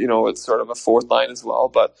with it's sort of a fourth line as well.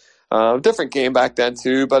 But different game back then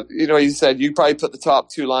too. But you said you probably put the top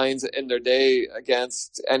 2 lines in their day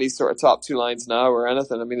against any sort of top 2 lines now or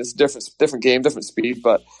anything. I mean, it's a different game, different speed.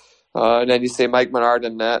 But and then you say Mike Menard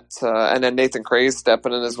in net, and then Nathan Craze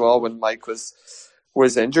stepping in as well when Mike was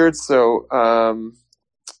injured. So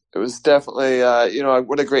it was definitely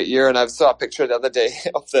what a great year. And I saw a picture the other day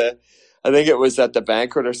of I think it was at the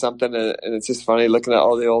banquet or something, and it's just funny looking at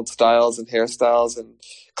all the old styles and hairstyles and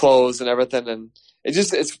clothes and everything. And I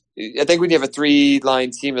think when you have a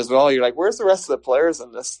 3-line team as well, you're like, where's the rest of the players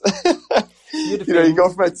in this? You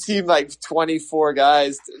go from a team like 24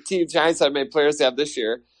 guys. Team Giants had many players they have this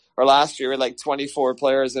year or last year, like 24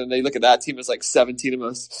 players, and they look at that team as like 17 of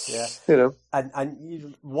us. Yeah,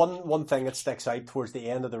 And one thing that sticks out towards the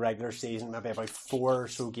end of the regular season, maybe about 4 or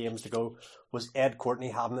so games to go, was Ed Courtney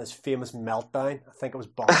having his famous meltdown. I think it was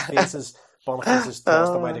Boniface's tossed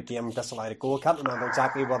away the game, disallowed a goal. I can't remember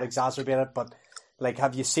exactly what exacerbated it, but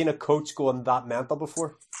have you seen a coach going that mental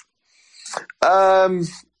before?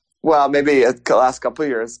 Well, maybe the last couple of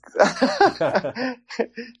years.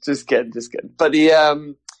 Just kidding. But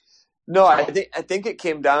no, I think it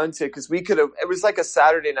came down to, because it was like a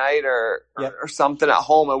Saturday night or something at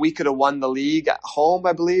home, and we could have won the league at home,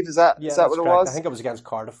 I believe. Is that what it was? I think it was against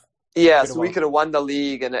Cardiff. Yeah, so we could have won the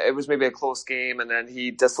league, and it was maybe a close game, and then he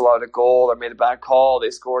disallowed a goal or made a bad call.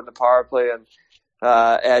 They scored in the power play, and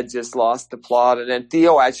Ed just lost the plot. And then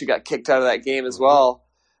Theo actually got kicked out of that game as well.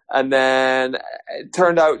 And then it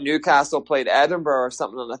turned out Newcastle played Edinburgh or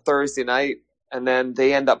something on a Thursday night, and then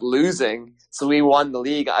they end up losing. So we won the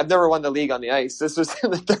league. I've never won the league on the ice. This was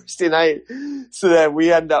on the Thursday night. So then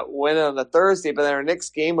we end up winning on the Thursday, but then our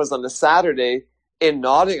next game was on the Saturday in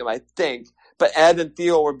Nottingham, I think. But Ed and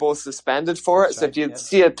Theo were both suspended for it. So if you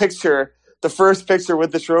see a picture, the first picture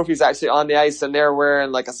with the trophy is actually on the ice, and they're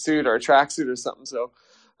wearing like a suit or a tracksuit or something. So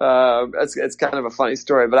it's kind of a funny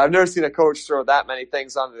story. But I've never seen a coach throw that many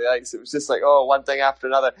things onto the ice. It was just like, one thing after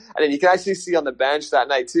another. And then you can actually see on the bench that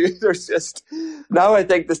night too, there's just, now I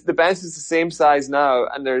think the bench is the same size now,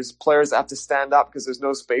 and there's players that have to stand up because there's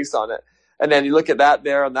no space on it. And then you look at that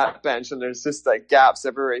there on that bench, and there's just like gaps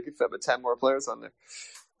everywhere. You could fit about 10 more players on there.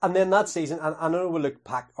 And then that season, and I know we'll look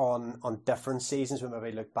back on different seasons. We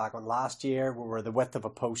maybe look back on last year, where we're the width of a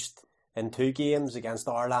post in 2 games against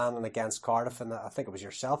Ireland and against Cardiff, and I think it was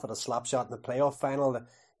yourself at a slap shot in the playoff final that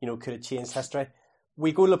could have changed history.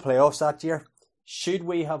 We go to the playoffs that year. Should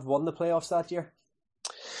we have won the playoffs that year?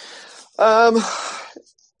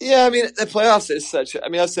 Yeah, I mean, the playoffs is I've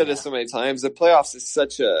said this so many times. The playoffs is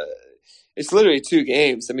it's literally 2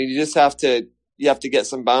 games. I mean, you have to get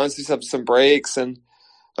some bounces, have some breaks, and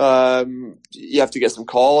you have to get some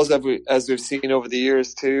calls, as we've seen over the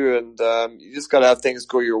years too, and you just got to have things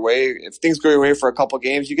go your way. If things go your way for a couple of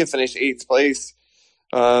games, you can finish 8th place.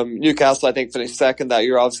 Newcastle, I think, finished 2nd that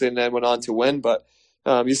year, obviously, and then went on to win. But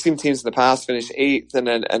you've seen teams in the past finish 8th and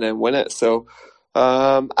then win it. So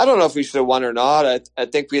I don't know if we should have won or not. I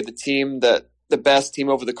think we had the best team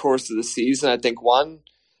over the course of the season. I think won.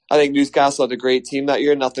 I think Newcastle had a great team that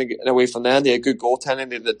year. Nothing away from them. They had good goaltending.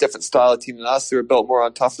 They had a different style of team than us. They were built more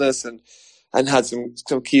on toughness and had some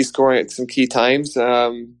key scoring at some key times.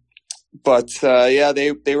 But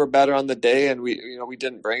they were better on the day, and we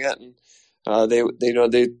didn't bring it. And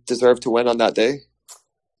they deserved to win on that day.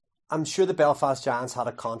 I'm sure the Belfast Giants had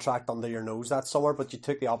a contract under your nose that summer, but you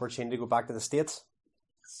took the opportunity to go back to the States.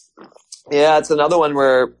 Yeah, it's another one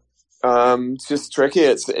where. It's just tricky.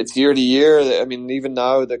 It's year to year. I mean, even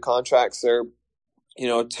now the contracts are,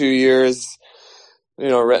 2 years,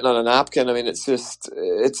 written on a napkin. I mean,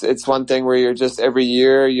 it's one thing where you're just every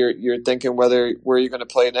year you're thinking where you're going to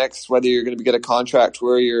play next, whether you're going to get a contract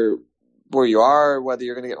where you are, whether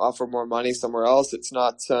you're going to get offered more money somewhere else. It's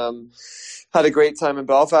not. Had a great time in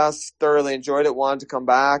Belfast. Thoroughly enjoyed it. Wanted to come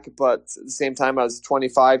back, but at the same time, I was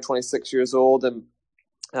 25, 26 years old, and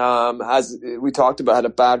as we talked about, had a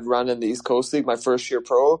bad run in the East Coast League my first year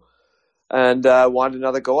pro, and wanted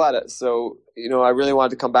another go at it. So I really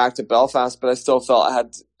wanted to come back to Belfast, but I still felt I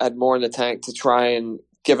had more in the tank to try and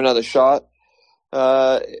give another shot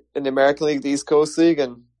in the American League, the East Coast League,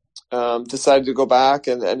 and decided to go back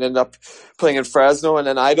and ended up playing in Fresno and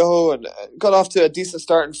then Idaho, and got off to a decent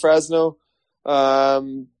start in Fresno.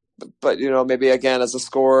 But, maybe again as a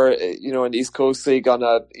scorer, in the East Coast League on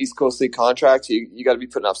a East Coast League contract, you got to be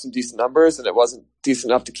putting up some decent numbers, and it wasn't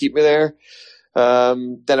decent enough to keep me there.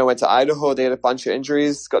 Then I went to Idaho. They had a bunch of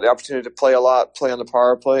injuries, got the opportunity to play a lot, play on the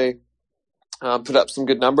power play, put up some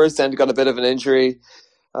good numbers. Then got a bit of an injury,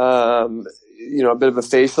 a bit of a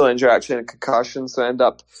facial injury, actually, and a concussion. So I ended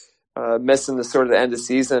up missing the sort of the end of the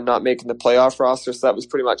season and not making the playoff roster. So that was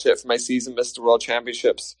pretty much it for my season. Missed the World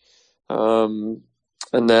Championships.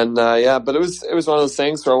 And then, but it was one of those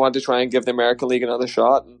things where I wanted to try and give the American League another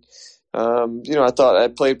shot. And, I thought I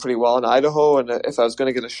played pretty well in Idaho, and if I was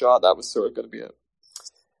going to get a shot, that was sort of going to be it.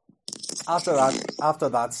 After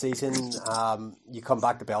that season, you come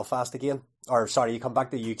back to Belfast again. Or, sorry, you come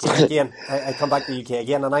back to the UK again. I come back to the UK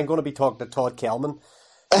again, and I'm going to be talking to Todd Kelman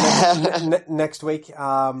next week.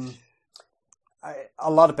 A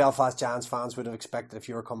lot of Belfast Giants fans would have expected if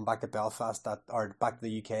you were coming back to Belfast or back to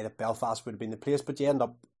the UK that Belfast would have been the place, but you end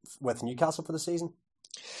up with Newcastle for the season.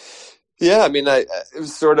 Yeah, I mean, it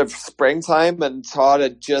was sort of springtime, and Todd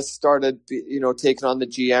had just started, taking on the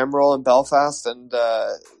GM role in Belfast, and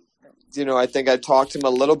I think I talked to him a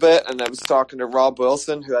little bit, and I was talking to Rob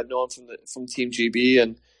Wilson, who I'd known from Team GB,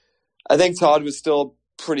 and I think Todd was still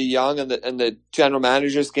pretty young in the general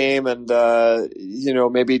manager's game, and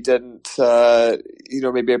maybe didn't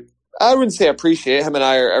maybe I wouldn't say appreciate. Him and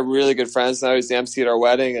I are really good friends now. He's the MC at our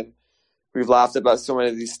wedding, and we've laughed about so many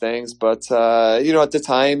of these things, but at the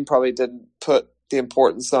time probably didn't put the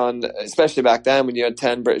importance on, especially back then when you had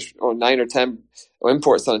 10 British or 9 or 10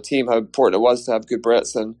 imports on a team, how important it was to have good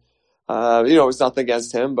Brits. And it was nothing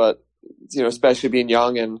against him, but especially being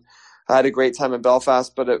young, and I had a great time in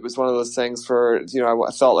Belfast, but it was one of those things where,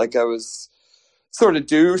 I felt like I was sort of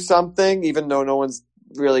due something, even though no one's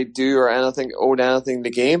really due or owed anything in the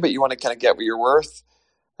game, but you want to kind of get what you're worth.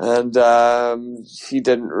 And he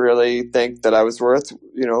didn't really think that I was worth,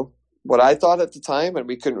 what I thought at the time, and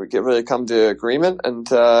we couldn't really come to agreement. And,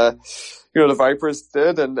 the Vipers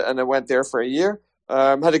did, and I went there for a year.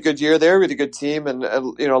 Had a good year there. We had a good team, and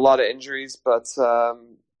a lot of injuries, but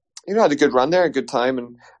had a good run there, a good time,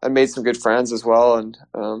 and I made some good friends as well. And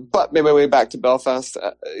but made my way back to Belfast,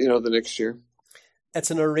 the next year. It's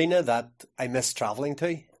an arena that I miss travelling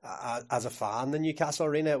to. As a fan, the Newcastle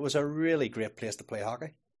Arena, it was a really great place to play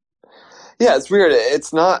hockey. Yeah, it's weird.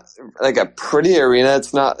 It's not like a pretty arena.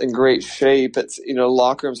 It's not in great shape. It's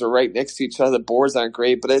locker rooms are right next to each other. The boards aren't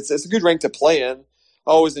great, but it's a good rink to play in.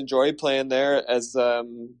 I always enjoyed playing there as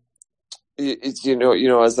as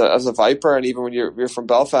a Viper, and even when you're from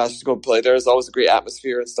Belfast, to go play there is always a great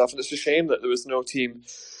atmosphere and stuff. And it's a shame that there was no team.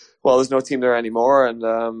 Well, there's no team there anymore, and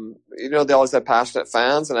they always had passionate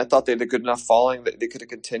fans, and I thought they had a good enough following that they could have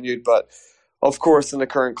continued. But of course, in the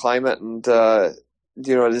current climate, and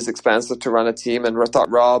it is expensive to run a team, and I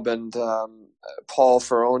thought Rob and Paul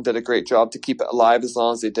Ferrone did a great job to keep it alive as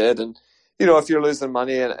long as they did. And if you're losing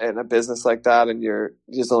money in a business like that, and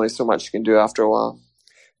there's only so much you can do after a while.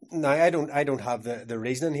 No, I don't have the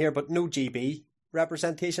reasoning here, but no GB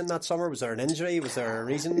representation that summer. Was there an injury? Was there a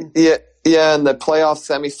reason? Yeah, in the playoff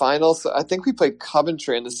semi-finals, I think we played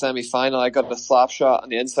Coventry in the semi-final. I got a slap shot on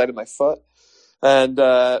the inside of my foot and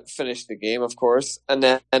finished the game, of course. And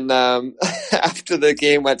then after the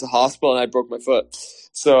game, went to hospital and I broke my foot.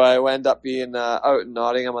 So I wound up being out in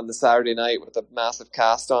Nottingham on the Saturday night with a massive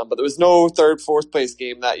cast on. But there was no third, fourth place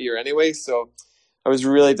game that year anyway, so I was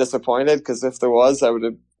really disappointed, because if there was, I would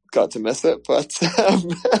have got to miss it. But so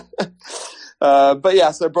I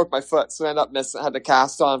broke my foot, so I ended up had a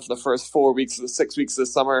cast on for the first 6 weeks of the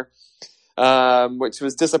summer, which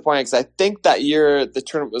was disappointing, because I think that year the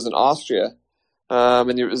tournament was in Austria,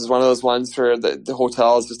 and it was one of those ones where the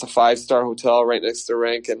hotel is just a 5-star hotel right next to the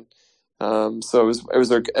rink, and so it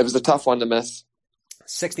was a tough one to miss.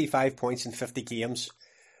 65 points in 50 games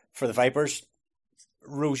for the Vipers.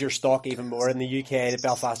 Rose your stock even more in the UK. The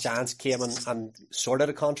Belfast Giants came and sorted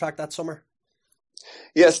a contract that summer.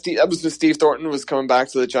 Yeah, that was when Steve Thornton was coming back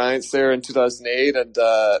to the Giants there in 2008, and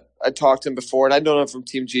I talked to him before, and I'd known him from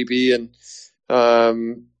Team GB, and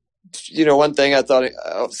one thing I thought,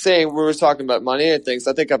 saying we were talking about money and things,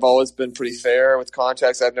 I think I've always been pretty fair with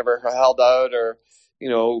contracts. I've never held out or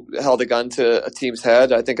held a gun to a team's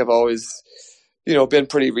head. I think I've always been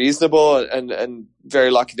pretty reasonable and very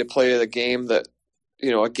lucky to play the game that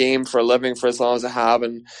a game for a living for as long as I have,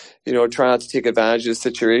 and try not to take advantage of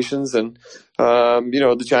situations. And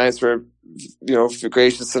the Giants were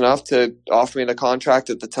gracious enough to offer me a contract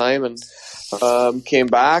at the time, and came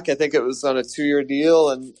back. I think it was on a 2-year deal,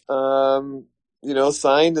 and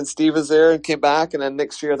signed, and Steve was there and came back. And then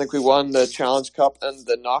next year, I think we won the Challenge Cup and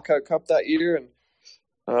the Knockout Cup that year.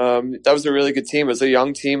 And that was a really good team. It was a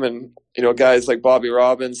young team, and guys like Bobby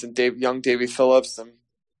Robbins and young Davy Phillips and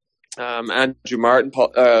Andrew Martin,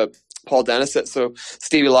 Paul Dennisett, so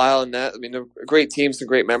Stevie Lyle and that. I mean, a great team, some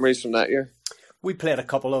great memories from that year. We played a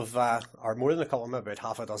couple of, or more than a couple, about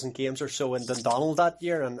half a dozen games or so in Dundonald that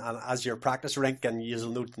year, and as your practice rink, and you'll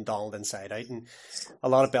know Dundonald inside out, and a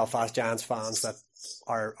lot of Belfast Giants fans that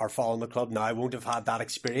are following the club now won't have had that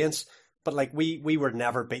experience. But like we were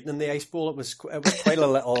never beaten in the Ice Bowl. It was quite a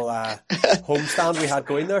little homestand we had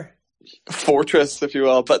going there, fortress, if you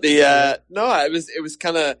will. But it was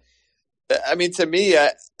kind of. I mean, to me,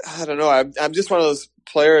 I don't know. I'm just one of those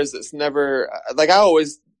players that's never like. I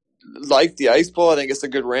always liked the Ice Bowl. I think it's a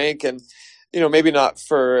good rink, and maybe not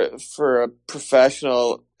for a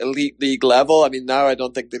professional elite league level. I mean, now I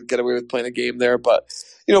don't think they'd get away with playing a game there, but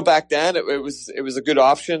back then it was a good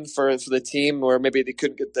option for the team, where maybe they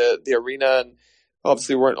couldn't get the arena, and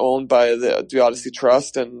obviously weren't owned by the Odyssey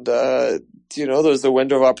Trust, and there was a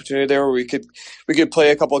window of opportunity there where we could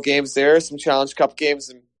play a couple of games there, some Challenge Cup games,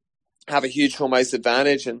 and have a huge home ice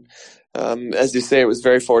advantage. And as you say, it was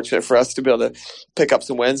very fortunate for us to be able to pick up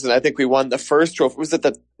some wins. And I think we won the first trophy. Was it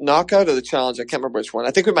the Knockout or the Challenge? I can't remember which one.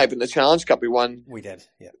 I think we might have been the Challenge Cup we won. We did,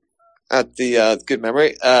 yeah. At the good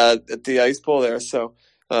memory at the Ice Bowl there. So,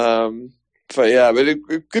 but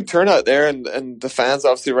a good turnout there, and the fans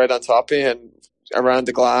obviously right on top of you and around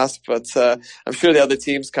the glass. But I'm sure the other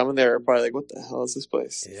teams coming there are probably like, what the hell is this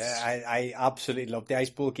place? Yeah, I absolutely love the Ice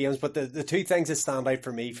Bowl games. But the two things that stand out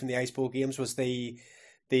for me from the Ice Bowl games was the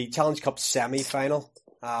Challenge Cup semi-final.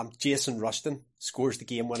 Jason Rushton scores the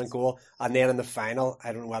game-winning goal. And then in the final,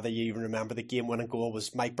 I don't know whether you even remember, the game-winning goal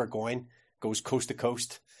was Mike Burgoyne goes coast to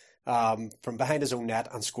coast from behind his own net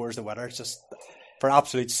and scores the winner. Just for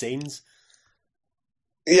absolute scenes.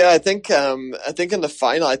 Yeah, I think in the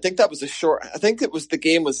final, I think that was the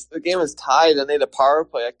game was tied and they had a power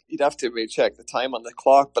play. You'd have to recheck the time on the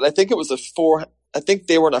clock, but I think it was I think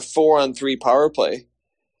they were in a 4-on-3 power play.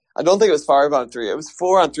 I don't think it was 5-on-3. It was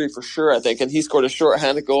 4-on-3 for sure, I think. And he scored a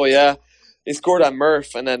short-handed goal, yeah. He scored on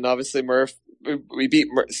Murph, and then obviously we beat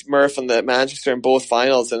Murph in the Manchester in both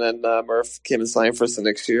finals, and then Murph came and signed for us the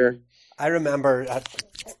next year. I remember,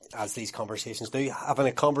 as these conversations do, having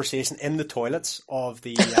a conversation in the toilets of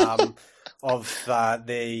the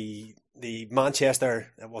the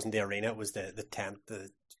Manchester. It wasn't the arena; it was the tent,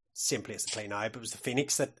 the same place to play now. But it was the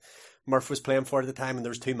Phoenix that Murph was playing for at the time, and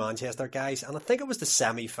there was two Manchester guys, and I think it was the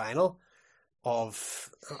semi-final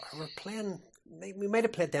of. We're playing. We might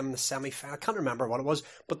have played them in the semi-final. I can't remember what it was,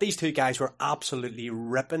 but these two guys were absolutely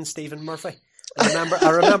ripping Stephen Murphy.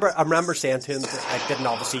 I remember saying to him that I didn't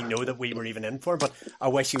obviously know that we were even in for him, but I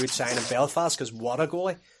wish he would sign in Belfast, because what a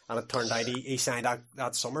goalie. And it turned out he signed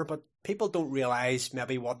that summer, but people don't realise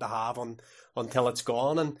maybe what they have until it's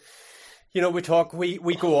gone. And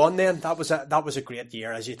we go on then. That was a great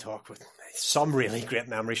year, as you talk, with some really great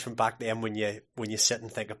memories from back then when you sit and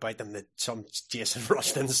think about them. Some Jason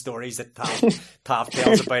Rushton stories that Taft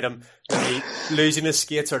tells about him, maybe losing his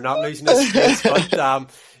skates or not losing his skates.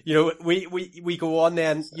 But we go on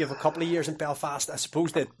then. You have a couple of years in Belfast. I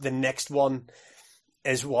suppose that the next one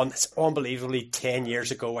is one that's unbelievably 10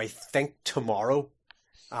 years ago, I think tomorrow,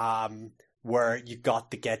 where you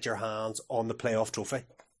got to get your hands on the playoff trophy.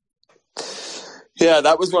 Yeah,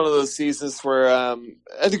 that was one of those seasons where I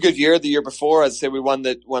had a good year. The year before, I'd say we won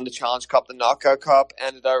the Challenge Cup, the Knockout Cup,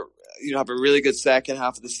 ended out have a really good second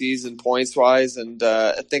half of the season points wise, and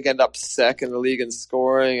I think ended up second in the league in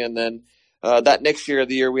scoring. And then that next year,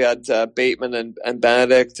 the year we had Bateman and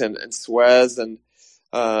Benedict and Suez, and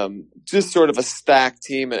just sort of a stacked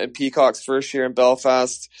team. And Peacock's first year in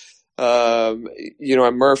Belfast, and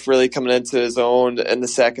Murph really coming into his own in the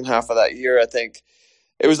second half of that year. I think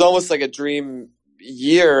it was almost like a dream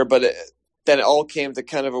year, but then it all came to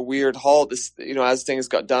kind of a weird halt. As things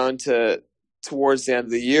got down to towards the end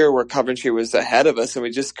of the year, where Coventry was ahead of us, and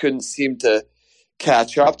we just couldn't seem to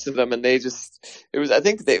catch up to them. And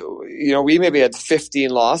we maybe had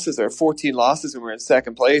 15 losses or 14 losses when we were in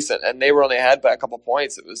second place, and they were only ahead by a couple of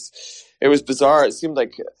points. It was bizarre. It seemed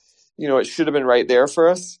like it should have been right there for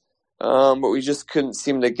us, but we just couldn't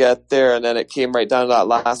seem to get there. And then it came right down to that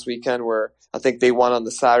last weekend where I think they won on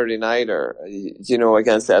the Saturday night, or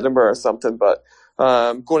against Edinburgh or something. But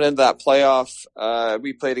going into that playoff,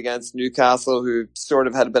 we played against Newcastle, who sort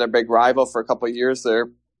of had been a big rival for a couple of years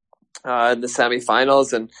there in the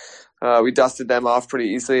semi-finals, and we dusted them off pretty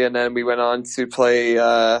easily. And then we went on to play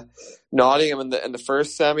Nottingham in the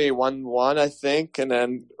first semi, 1-1, I think, and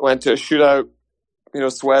then went to a shootout.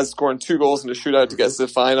 Suez scoring 2 goals in a shootout to get to the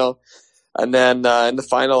final. And then in the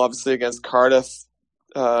final, obviously against Cardiff,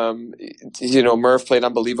 Murph played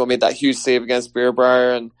unbelievable, made that huge save against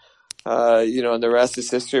Beerbrier, and and the rest is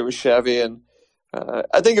history with Chevy. And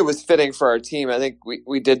I think it was fitting for our team. I think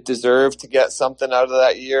we did deserve to get something out of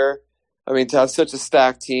that year. I mean, to have such a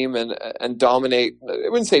stacked team and dominate, I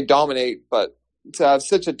wouldn't say dominate, but to have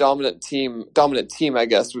such a dominant team, I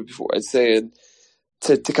guess, before I'd say, and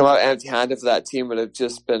to come out empty-handed for that team would have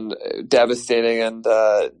just been devastating. And,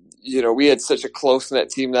 we had such a close-knit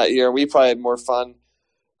team that year. We probably had more fun.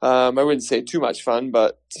 I wouldn't say too much fun,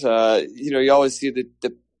 but, you always see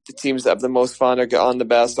the teams that have the most fun are on the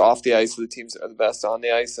best off the ice, or the teams that are the best on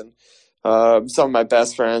the ice. And some of my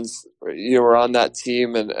best friends, were on that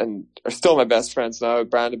team and are still my best friends now.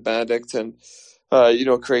 Brandon Benedict and,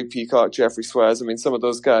 Craig Peacock, Jeffrey Swez. I mean, some of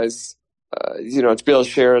those guys, to be able to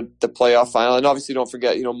share the playoff final. And obviously don't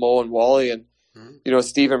forget, Mo and Wally and,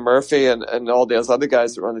 Stephen Murphy and all those other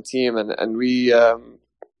guys that were on the team. And we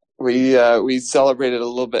celebrated a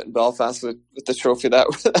little bit in Belfast with the trophy that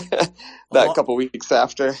couple of weeks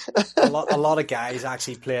after. a lot of guys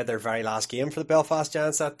actually played their very last game for the Belfast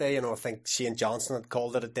Giants that day. I think Shane Johnson had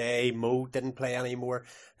called it a day. Mo didn't play anymore.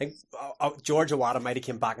 I think George Owada might have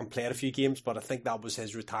came back and played a few games, but I think that was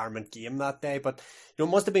his retirement game that day. But it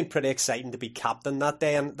must have been pretty exciting to be captain that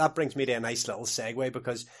day, and that brings me to a nice little segue,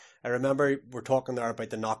 because I remember we're talking there about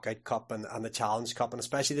the Knockout Cup and the Challenge Cup, and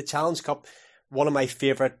especially the Challenge Cup. One of my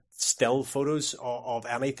favourite still photos of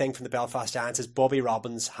anything from the Belfast Giants is Bobby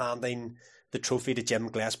Robbins handing the trophy to Jim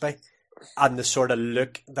Gillespie, and the sort of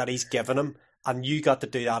look that he's given him. And you got to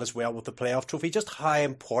do that as well with the playoff trophy. Just how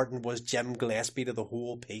important was Jim Gillespie to the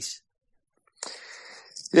whole piece?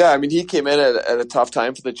 Yeah, I mean, he came in at a tough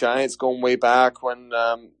time for the Giants, going way back when,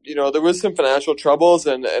 there was some financial troubles,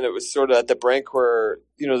 and it was sort of at the brink where,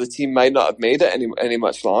 the team might not have made it any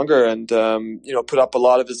much longer, and, put up a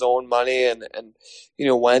lot of his own money and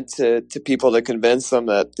went to people to convince them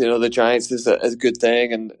that, the Giants is a good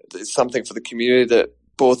thing, and it's something for the community that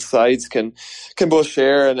both sides can both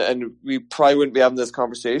share. And we probably wouldn't be having this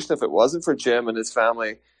conversation if it wasn't for Jim and his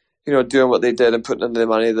family, doing what they did and putting in the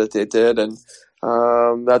money that they did. And,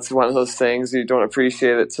 that's one of those things you don't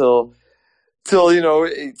appreciate it till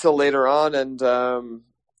later on. And, to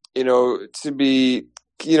be,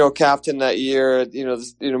 captain that year,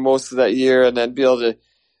 most of that year, and then be able to,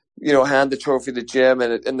 hand the trophy to Jim.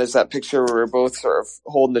 And there's that picture where we're both sort of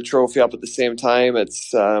holding the trophy up at the same time.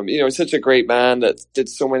 It's, he's such a great man that did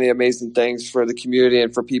so many amazing things for the community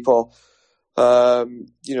and for people. To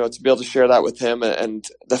be able to share that with him and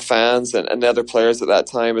the fans and the other players at that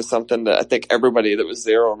time is something that I think everybody that was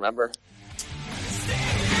there will remember.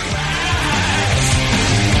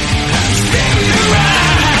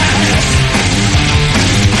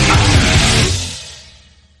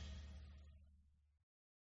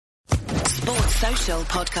 Sports Social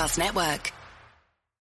Podcast Network.